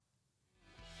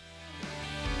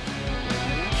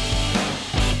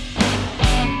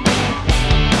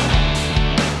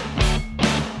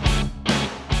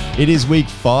It is week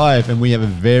 5 and we have a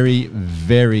very,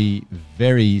 very,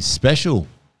 very special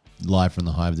live from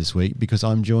the Hive this week because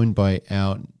I'm joined by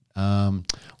our, well,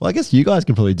 I guess you guys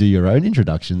can probably do your own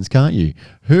introductions, can't you?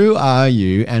 Who are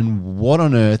you and what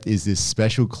on earth is this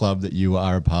special club that you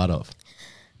are a part of?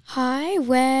 Hi,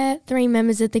 we're 3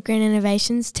 members of the Green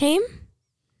Innovations team.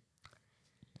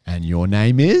 And your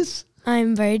name is?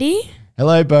 I'm Bodhi.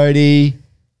 Hello, Bodhi.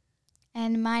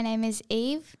 And my name is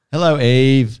Eve. Hello,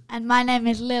 Eve. And my name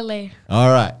is Lilly. All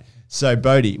right. So,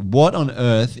 Bodhi, what on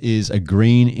earth is a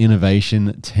Green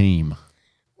Innovation team?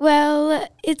 Well,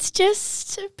 it's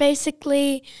just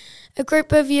basically a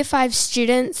group of Year 5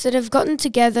 students that have gotten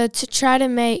together to try to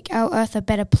make our Earth a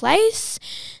better place,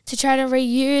 to try to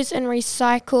reuse and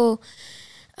recycle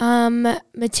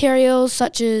materials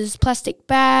such as plastic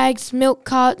bags, milk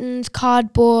cartons,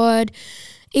 cardboard,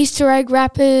 Easter egg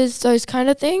wrappers, those kind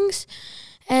of things,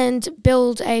 and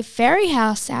build a fairy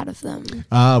house out of them.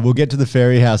 We'll get to the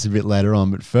fairy house a bit later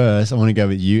on, but first I want to go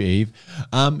with you, Eve.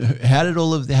 How did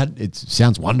all of that, it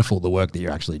sounds wonderful, the work that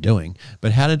you're actually doing,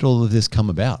 but how did all of this come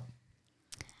about?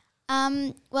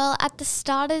 Well, at the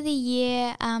start of the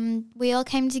year, we all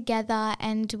came together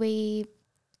and we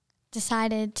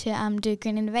decided to do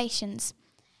Green Innovations.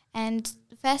 And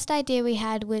the first idea we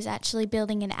had was actually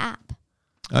building an app.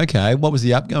 Okay, what was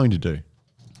the app going to do?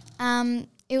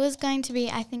 It was going to be,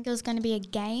 I think it was going to be a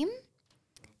game.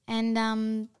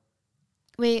 And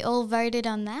we all voted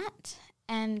on that.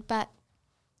 But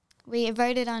we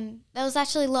voted on, there was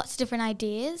actually lots of different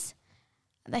ideas.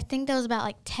 I think there was about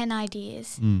like 10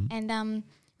 ideas. And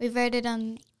we voted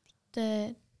on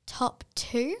the top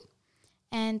 2.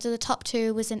 And so the top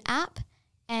 2 was an app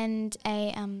and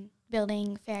a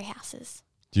building fairy houses.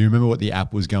 Do you remember what the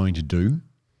app was going to do?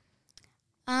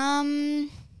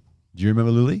 Do you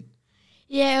remember, Lilly?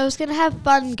 Yeah, it was going to have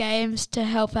fun games to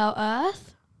help our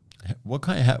Earth.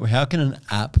 How can an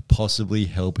app possibly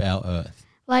help our Earth?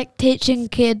 Like teaching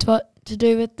kids what to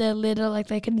do with their litter, like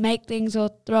they can make things or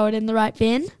throw it in the right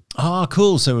bin. Oh,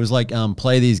 cool. So it was like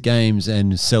play these games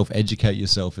and self-educate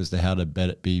yourself as to how to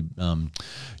be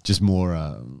just more,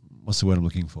 what's the word I'm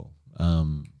looking for?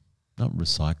 Not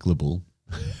recyclable.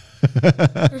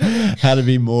 How to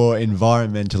be more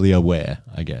environmentally aware,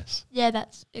 I guess. Yeah,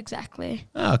 that's exactly.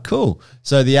 Oh, cool.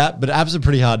 So but apps are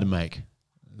pretty hard to make.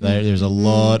 There's a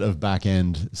lot of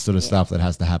back-end sort of stuff that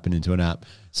has to happen into an app.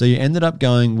 So you ended up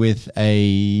going with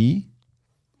a...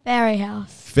 Fairy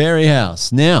house. Fairy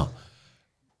house. Now,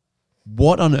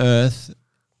 what on earth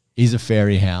is a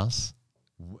fairy house?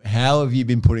 How have you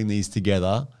been putting these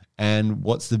together? And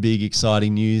what's the big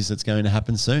exciting news that's going to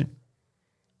happen soon?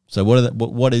 So what are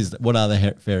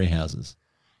the fairy houses?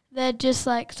 They're just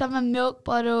like some are milk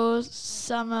bottles,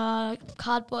 some are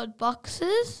cardboard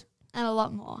boxes, and a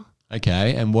lot more.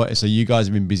 Okay, and so you guys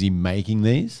have been busy making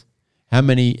these? How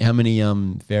many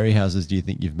fairy houses do you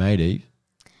think you've made, Eve?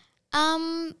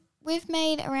 We've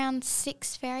made around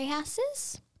 6 fairy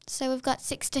houses. So we've got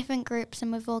 6 different groups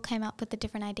and we've all came up with a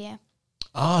different idea.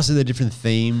 Oh, so they're different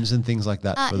themes and things like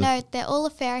that? No, they're all a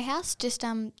fairy house, just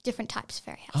different types of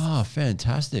fairy houses. Oh,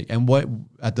 fantastic. And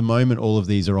at the moment, all of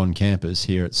these are on campus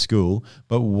here at school,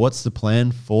 but what's the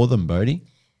plan for them, Bodhi?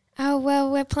 Well,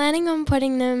 we're planning on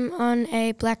putting them on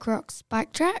a Black Rocks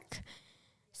bike track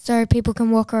so people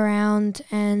can walk around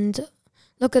and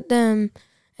look at them,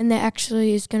 and there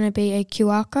actually is going to be a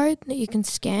QR code that you can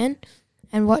scan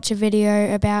and watch a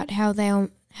video about how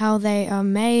they are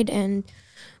made and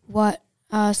what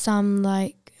are some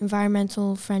like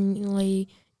environmental friendly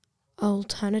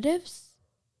alternatives.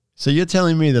 So you're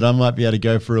telling me that I might be able to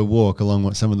go for a walk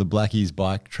along some of the Blackies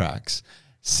bike tracks,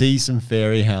 see some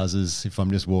fairy houses if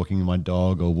I'm just walking my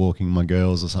dog or walking my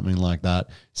girls or something like that,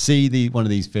 see one of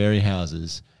these fairy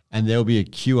houses, and there'll be a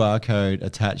QR code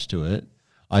attached to it.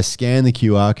 I scan the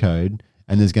QR code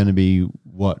and there's going to be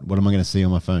what am I going to see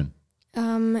on my phone?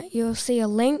 You'll see a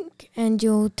link and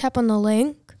you'll tap on the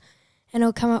link and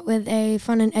it'll come up with a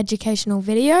fun and educational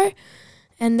video,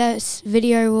 and this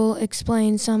video will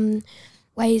explain some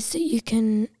ways that you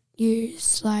can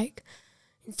use, like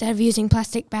instead of using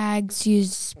plastic bags,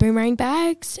 use boomerang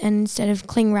bags, and instead of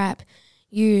cling wrap,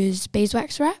 use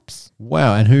beeswax wraps.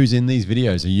 Wow, and who's in these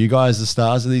videos? Are you guys the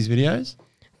stars of these videos?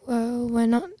 Well, we're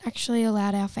not actually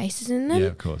allowed our faces in them. Yeah,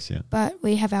 of course, yeah. But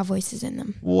we have our voices in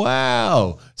them.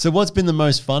 Wow. So what's been the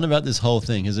most fun about this whole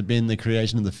thing? Has it been the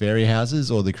creation of the fairy houses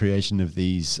or the creation of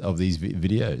these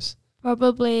videos?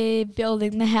 Probably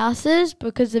building the houses,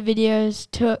 because the videos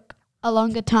took a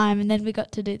longer time and then we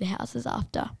got to do the houses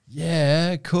after.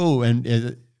 Yeah, cool.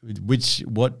 And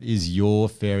what is your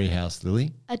fairy house,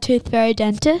 Lilly? A tooth fairy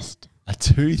dentist. A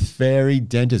tooth fairy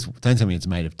dentist. Don't tell me it's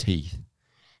made of teeth.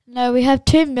 No, we have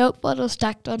 2 milk bottles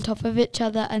stacked on top of each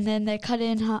other, and then they're cut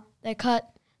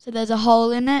so there's a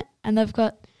hole in it, and they've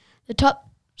got the top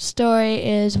story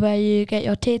is where you get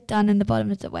your teeth done, and the bottom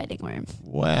is the waiting room.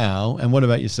 Wow. And what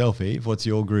about yourself, Eve? What's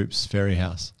your group's fairy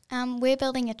house? We're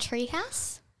building a tree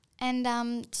house,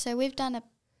 and so we've done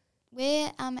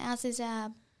ours is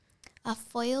a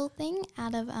foil thing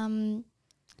out of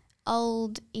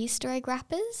old Easter egg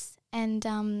wrappers and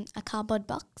a cardboard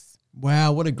box.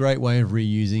 Wow, what a great way of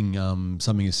reusing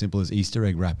something as simple as Easter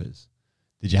egg wrappers.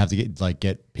 Did you have to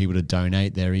get people to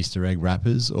donate their Easter egg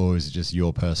wrappers, or is it just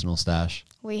your personal stash?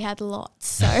 We had lots,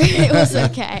 so it was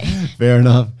okay. Fair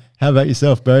enough. How about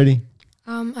yourself, Bodhi?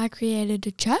 I created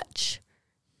a church.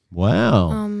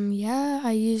 Wow. Yeah,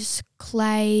 I use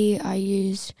clay. I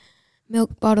use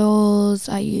milk bottles.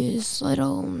 I use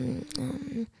little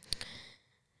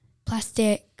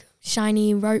plastic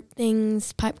shiny rope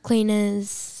things, pipe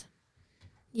cleaners.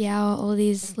 Yeah, all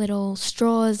these little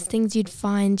straws, things you'd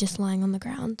find just lying on the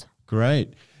ground.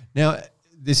 Great. Now,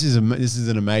 this is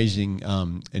an amazing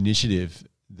initiative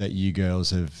that you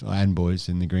girls and boys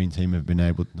in the green team have been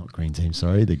able,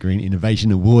 the Green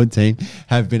Innovation Award team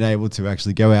have been able to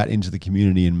actually go out into the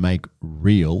community and make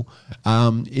real.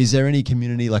 Is there any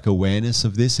community awareness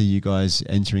of this? Are you guys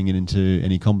entering it into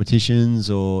any competitions,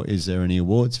 or is there any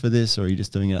awards for this, or are you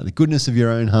just doing it out of the goodness of your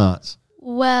own hearts?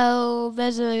 Well,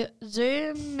 there's a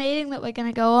Zoom meeting that we're going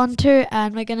to go on to,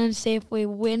 and we're going to see if we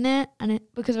win it,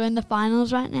 because we're in the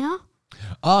finals right now.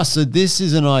 Ah, so this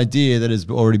is an idea that has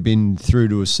already been through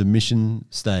to a submission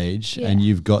stage, and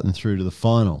you've gotten through to the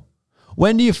final.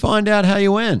 When do you find out how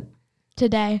you went?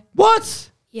 Today. What?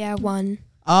 Yeah, one.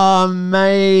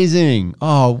 Amazing.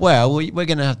 Oh, well, we're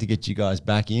going to have to get you guys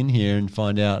back in here and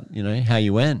find out, how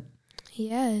you went.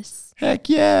 Yes. Heck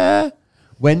yeah.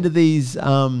 When do these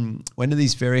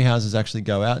fairy houses actually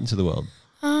go out into the world?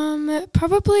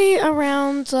 Probably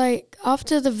around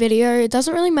after the video. It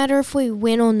doesn't really matter if we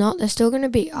win or not. They're still going to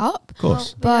be up. Of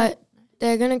course. But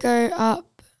they're going to go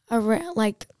up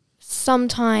around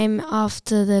sometime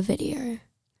after the video.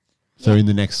 So in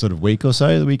the next sort of week or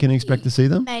so that we can expect to see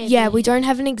them? Maybe. Yeah, we don't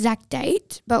have an exact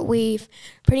date, but we've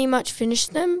pretty much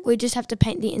finished them. We just have to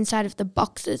paint the inside of the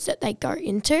boxes that they go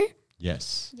into.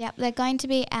 Yes. Yep, they're going to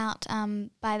be out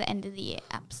by the end of the year,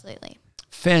 absolutely.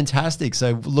 Fantastic.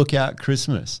 So look out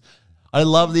Christmas. I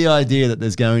love the idea that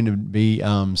there's going to be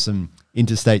some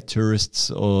interstate tourists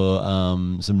or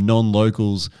some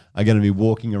non-locals are going to be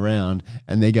walking around,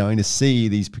 and they're going to see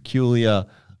these peculiar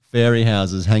fairy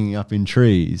houses hanging up in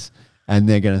trees, and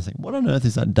they're going to think, what on earth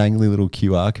is that dangly little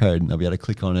QR code? And they'll be able to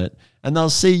click on it, and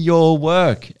they'll see your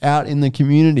work out in the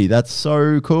community. That's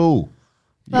so cool.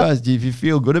 You guys, do you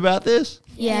feel good about this?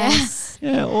 Yes.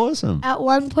 Yeah, awesome. At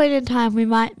one point in time, we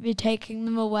might be taking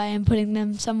them away and putting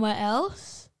them somewhere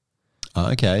else.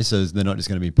 Oh, okay, so they're not just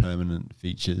going to be permanent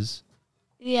features.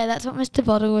 Yeah, that's what Mr.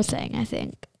 Bottle was saying, I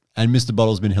think. And Mr.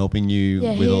 Bottle's been helping you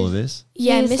with all of this?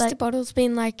 Yeah, He's Mr. Bottle's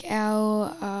been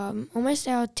our almost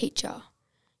our teacher.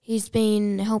 He's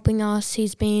been helping us.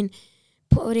 He's been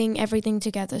putting everything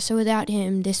together. So without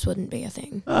him, this wouldn't be a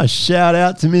thing. Oh, shout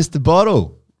out to Mr.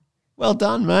 Bottle. Well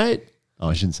done, mate. Oh,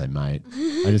 I shouldn't say mate.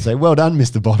 I just say, well done,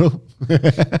 Mr. Bottle.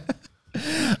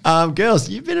 Girls,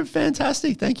 you've been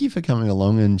fantastic. Thank you for coming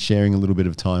along and sharing a little bit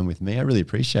of time with me. I really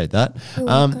appreciate that. You're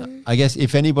welcome. I guess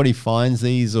if anybody finds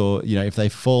these, or if they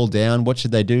fall down, what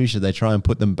should they do? Should they try and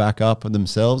put them back up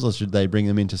themselves, or should they bring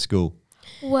them into school?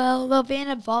 Well, they'll be in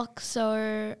a box,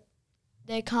 so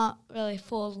they can't really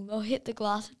fall. They'll hit the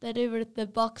glass if they do, but if the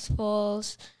box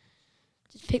falls,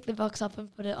 just pick the box up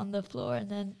and put it on the floor, and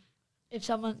then if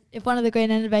one of the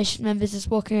Green Innovation members is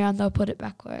walking around, they'll put it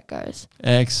back where it goes.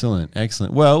 Excellent,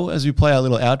 excellent. Well, as we play our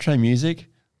little outro music,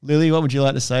 Lily, what would you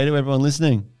like to say to everyone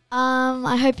listening?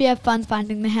 I hope you have fun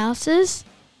finding the houses.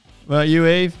 What about you,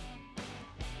 Eve?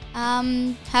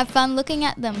 Have fun looking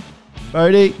at them.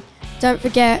 Bodhi? Don't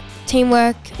forget,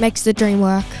 teamwork makes the dream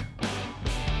work.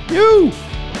 You!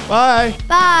 Bye!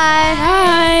 Bye!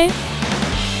 Bye!